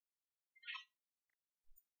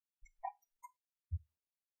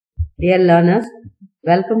Dear learners,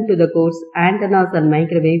 welcome to the course Antennas and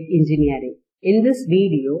Microwave Engineering. In this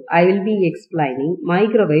video, I will be explaining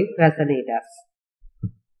microwave resonators.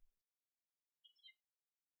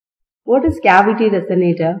 What is cavity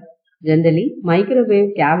resonator? Generally,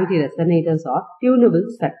 microwave cavity resonators are tunable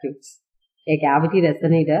circuits. A cavity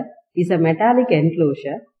resonator is a metallic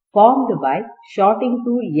enclosure formed by shorting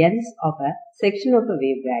two ends of a section of a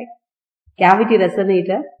waveguide. Cavity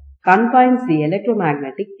resonator confines the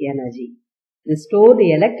electromagnetic energy. They store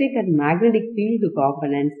the electric and magnetic field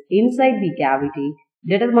components inside the cavity,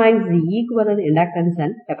 determines the equivalent inductance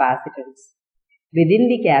and capacitance. Within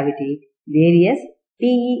the cavity, various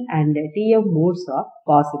TE and TM modes are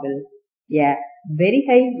possible. A very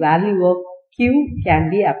high value of Q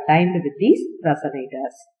can be obtained with these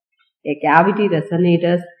resonators. A cavity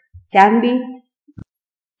resonators can be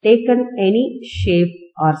taken any shape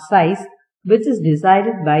or size which is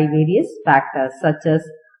decided by various factors such as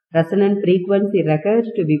resonant frequency required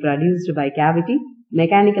to be produced by cavity,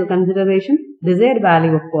 mechanical consideration, desired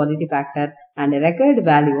value of quality factor, and a required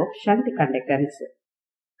value of shunt conductance.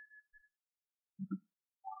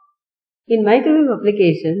 In microwave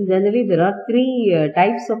application, generally there are three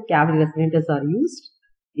types of cavity resonators are used.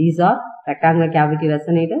 These are rectangular cavity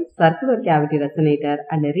resonator, circular cavity resonator,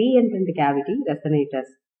 and re-entrant cavity resonators.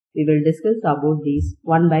 We will discuss about these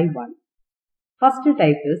one by one. First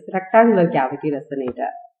type is rectangular cavity resonator.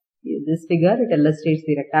 This figure it illustrates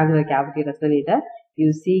the rectangular cavity resonator.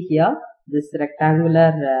 You see here this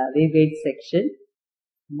rectangular waveguide section.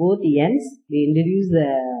 Both ends we introduce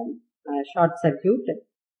a short circuit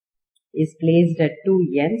is placed at two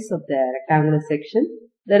ends of the rectangular section.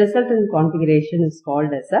 The resultant configuration is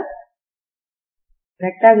called as a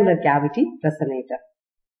rectangular cavity resonator,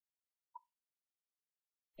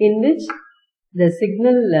 in which the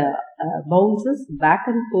signal bounces back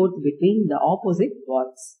and forth between the opposite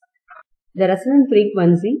poles. The resonant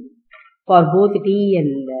frequency for both T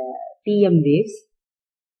and TM waves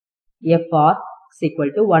FR is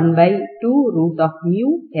equal to 1 by 2 root of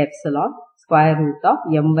mu epsilon square root of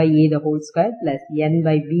m by a the whole square plus n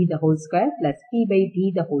by b the whole square plus p by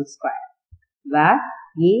d the whole square, where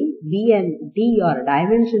a, b and d are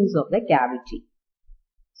dimensions of the cavity.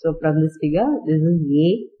 So from this figure, this is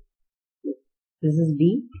a, this is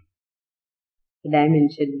b,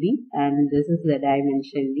 dimension b, and this is the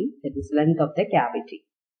dimension d, that is length of the cavity.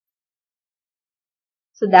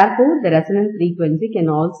 So therefore, the resonant frequency can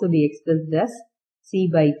also be expressed as C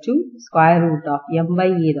by 2 square root of m by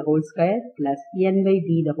a the whole square plus n by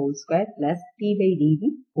b the whole square plus p by d the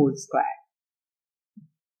whole square.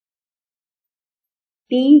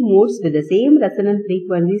 T modes with the same resonant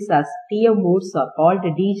frequencies as TM modes are called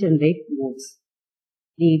degenerate modes.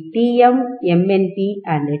 The TM MNP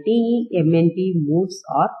and TE MNP modes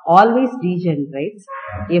are always degenerates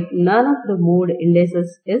if none of the mode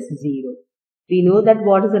indices is 0. We know that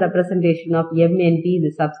what is the representation of MNP,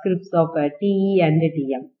 the subscripts of TE and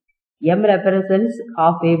TM. M represents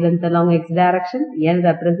half wavelength along x direction, N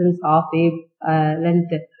represents half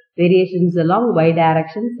wavelength variations along y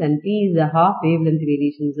directions, and P is the half wavelength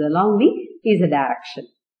variations along the z direction.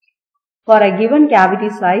 For a given cavity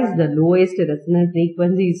size, the lowest resonant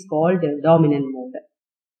frequency is called dominant mode.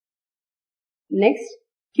 Next,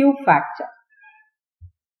 Q factor.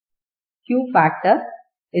 Q factor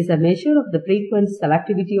is a measure of the frequency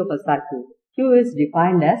selectivity of a circuit. Q is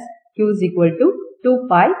defined as Q is equal to 2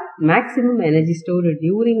 pi maximum energy stored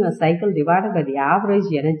during a cycle divided by the average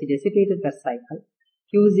energy dissipated per cycle.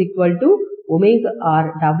 Q is equal to omega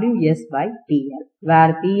R Ws by PL,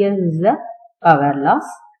 where PL is the power loss,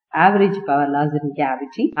 average power loss in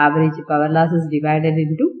cavity. Average power loss is divided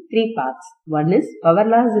into three parts. One is power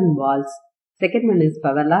loss in walls, second one is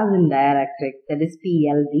power loss in dielectric, that is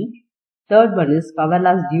PLD. Third one is power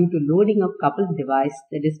loss due to loading of coupled device,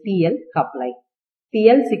 that is PL coupling.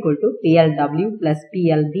 PL is equal to PLW plus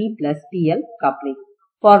PLD plus PL coupling.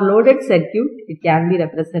 For loaded circuit, it can be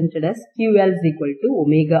represented as QL is equal to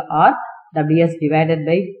omega R Ws divided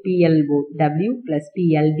by PLW plus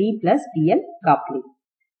PLD plus PL coupling.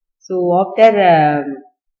 So after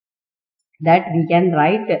that, we can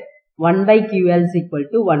write 1 by QL is equal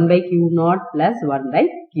to 1 by Q naught plus 1 by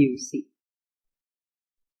QC.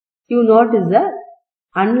 Q naught is the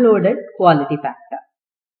unloaded quality factor,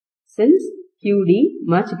 since QD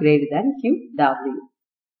much greater than QW.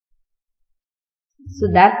 So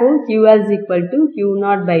therefore, QL is equal to Q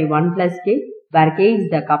naught by 1 plus K, where K is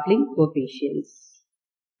the coupling coefficients.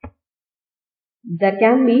 There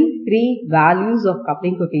can be three values of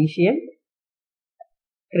coupling coefficient: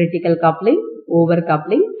 critical coupling,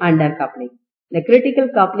 overcoupling, undercoupling. The critical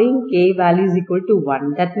coupling K value is equal to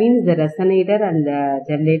 1. That means the resonator and the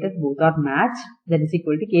generator both are matched. That is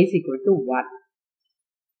equal to K is equal to 1.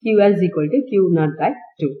 QL is equal to Q0 by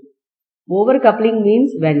 2. Overcoupling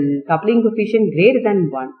means when coupling coefficient greater than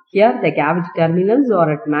 1. Here the cavity terminals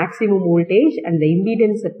are at maximum voltage and the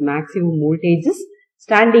impedance at maximum voltage is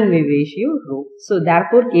standing wave ratio rho. So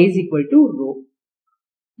therefore K is equal to rho.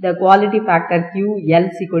 The quality factor QL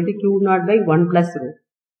is equal to Q0 by 1 plus rho.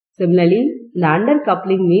 Similarly, the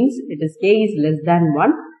undercoupling means it is K is less than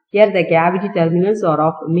 1. Here the cavity terminals are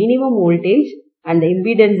of minimum voltage and the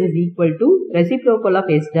impedance is equal to reciprocal of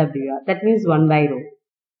SWR. That means 1 by rho.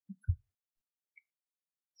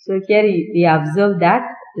 So here we observe that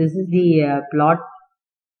this is the plot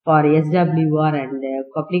for SWR and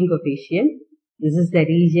coupling coefficient. This is the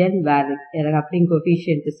region where the coupling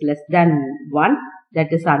coefficient is less than 1, that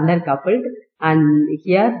is undercoupled, and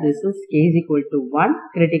here this is K is equal to 1,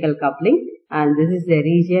 critical coupling, and this is the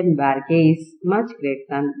region where K is much greater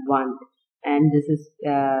than 1, and this is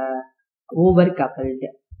overcoupled.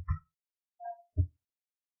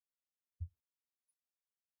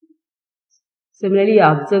 Similarly,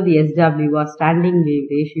 observe the SWR standing wave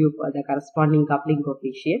ratio for the corresponding coupling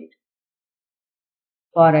coefficient.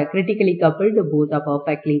 For a critically coupled, both are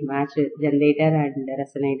perfectly matched, generator and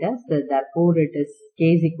resonator. So therefore, it is K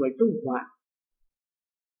is equal to 1.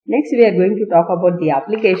 Next, we are going to talk about the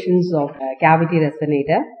applications of cavity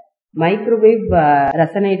resonator. Microwave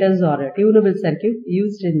resonators are a tunable circuit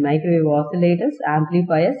used in microwave oscillators,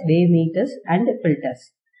 amplifiers, wave meters, and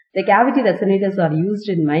filters. The cavity resonators are used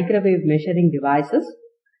in microwave measuring devices.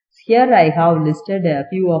 Here I have listed a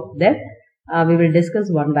few of them. We will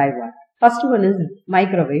discuss one by one. First one is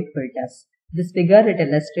microwave filters. This figure it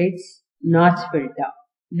illustrates notch filter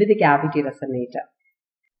with a cavity resonator.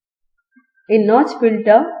 In notch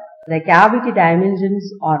filter, the cavity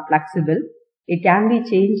dimensions are flexible. It can be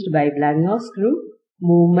changed by Blanger's screw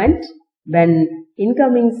movement when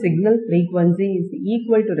incoming signal frequency is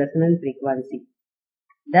equal to resonant frequency.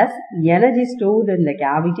 Thus, energy stored in the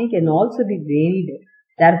cavity can also be varied.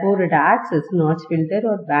 Therefore, it acts as notch filter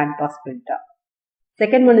or band pass filter.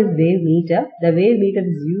 Second one is wave meter. The wave meter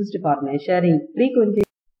is used for measuring frequency.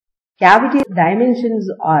 Cavity dimensions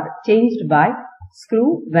are changed by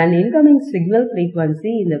screw when incoming signal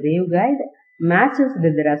frequency in the waveguide matches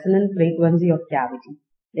with the resonant frequency of cavity.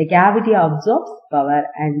 The cavity absorbs power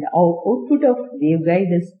and output of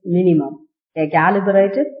waveguide is minimum. A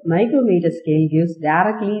calibrated micrometer scale gives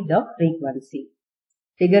directly the frequency.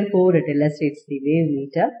 Figure 4 it illustrates the wave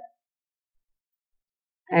meter.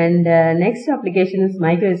 And next application is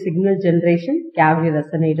microwave signal generation. Cavity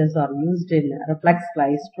resonators are used in reflex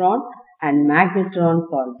klystron and magnetron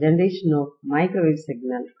for generation of microwave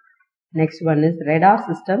signal. Next one is radar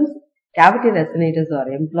systems. Cavity resonators are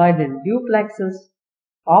employed in duplexes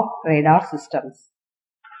of radar systems.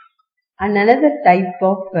 And another type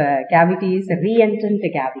of cavity is re-entrant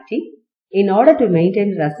cavity. In order to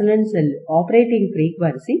maintain resonance and operating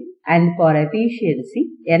frequency and for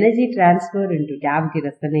efficiency, energy transfer into cavity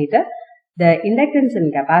resonator, the inductance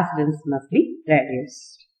and capacitance must be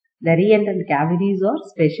reduced. The re-entrant cavities are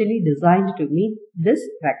specially designed to meet this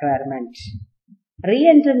requirement.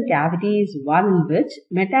 Re-entrant cavity is one in which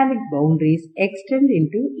metallic boundaries extend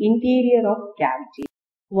into interior of cavity.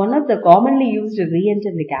 One of the commonly used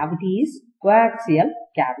re-entrant cavity is coaxial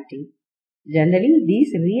cavity. Generally,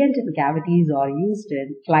 these re-entrant cavities are used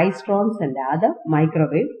in klystrons and other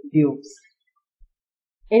microwave tubes.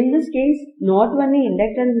 In this case, not only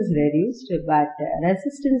inductance is reduced, but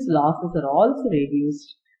resistance losses are also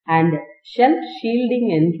reduced and shelf shielding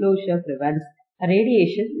enclosure prevents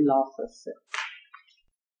radiation losses.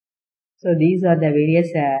 So, these are the various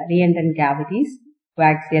re-entrant cavities.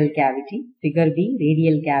 Coaxial cavity, figure B,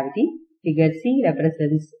 radial cavity, figure C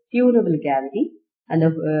represents tunable cavity, and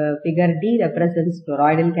the figure D represents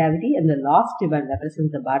toroidal cavity, and the last one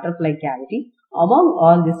represents the butterfly cavity. Among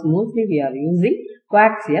all this, mostly we are using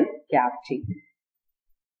coaxial cavity.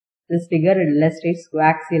 This figure illustrates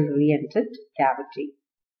coaxial re-entrant cavity.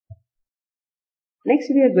 Next,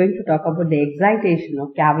 we are going to talk about the excitation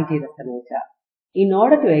of cavity resonator. In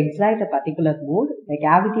order to excite a particular mode, the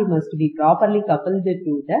cavity must be properly coupled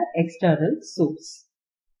to the external source.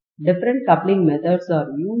 Different coupling methods are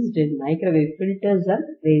used in microwave filters and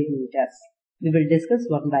wave meters. We will discuss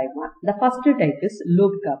one by one. The first type is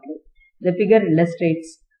loop coupling. The figure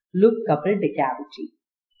illustrates loop coupled cavity.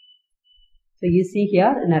 So you see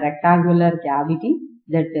here in a rectangular cavity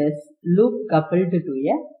that is loop coupled to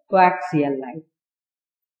a coaxial line.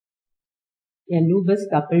 A loop is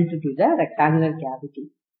coupled to the rectangular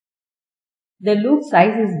cavity. The loop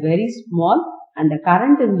size is very small and the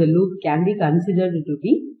current in the loop can be considered to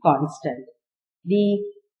be constant. The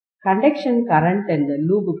conduction current in the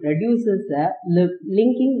loop produces a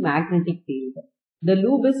linking magnetic field. The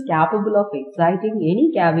loop is capable of exciting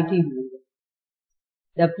any cavity mode.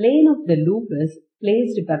 The plane of the loop is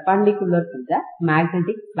placed perpendicular to the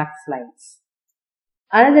magnetic flux lines.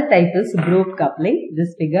 Another type is probe coupling.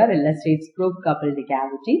 This figure illustrates probe coupled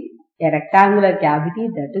cavity, a rectangular cavity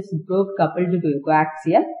that is probe coupled to a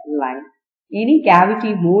coaxial line. Any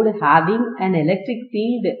cavity mode having an electric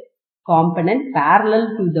field component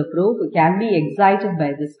parallel to the probe can be excited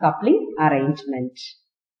by this coupling arrangement.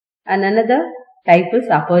 And another type is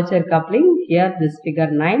aperture coupling. Here this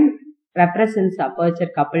figure 9 represents aperture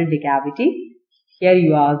coupled cavity. Here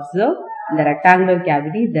you observe in the rectangular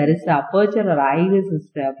cavity there is an aperture or iris is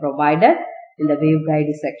provided in the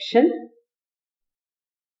waveguide section.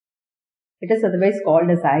 It is otherwise called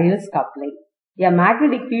as iris coupling. A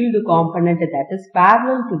magnetic field component that is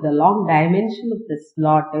parallel to the long dimension of the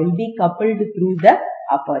slot will be coupled through the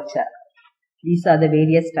aperture. These are the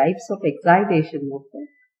various types of excitation of the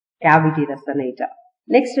cavity resonator.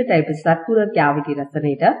 Next type is circular cavity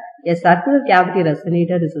resonator. A circular cavity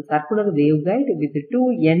resonator is a circular waveguide with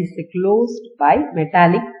two ends closed by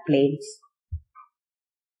metallic planes.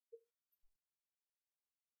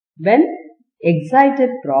 When excited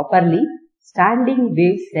properly, standing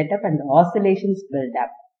waves set up and oscillations build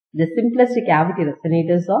up. The simplest cavity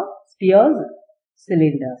resonators are spheres,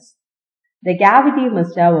 cylinders. The cavity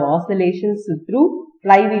must have oscillations through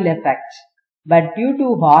flywheel effect, but due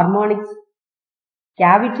to harmonics,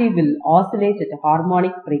 cavity will oscillate at a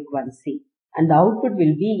harmonic frequency and the output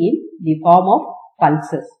will be in the form of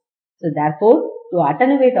pulses. So therefore, to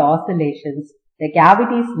attenuate oscillations, the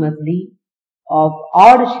cavities must be of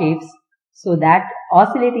odd shapes so that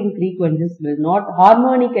oscillating frequencies will not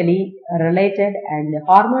harmonically related and the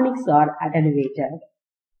harmonics are attenuated.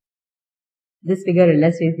 This figure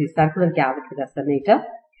illustrates the circular cavity resonator.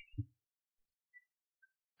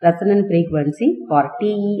 Resonant frequency for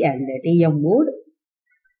TE and TM mode.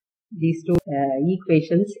 These two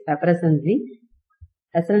equations represent the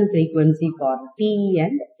resonant frequency for TE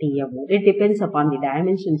and TM mode. It depends upon the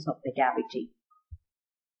dimensions of the cavity.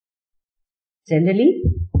 Generally,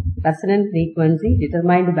 resonant frequency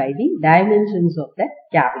determined by the dimensions of the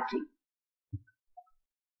cavity.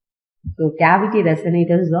 So, cavity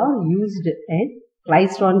resonators are used in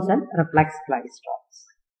klystrons and reflex klystrons.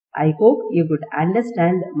 I hope you could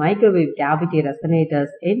understand microwave cavity resonators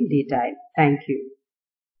in detail. Thank you.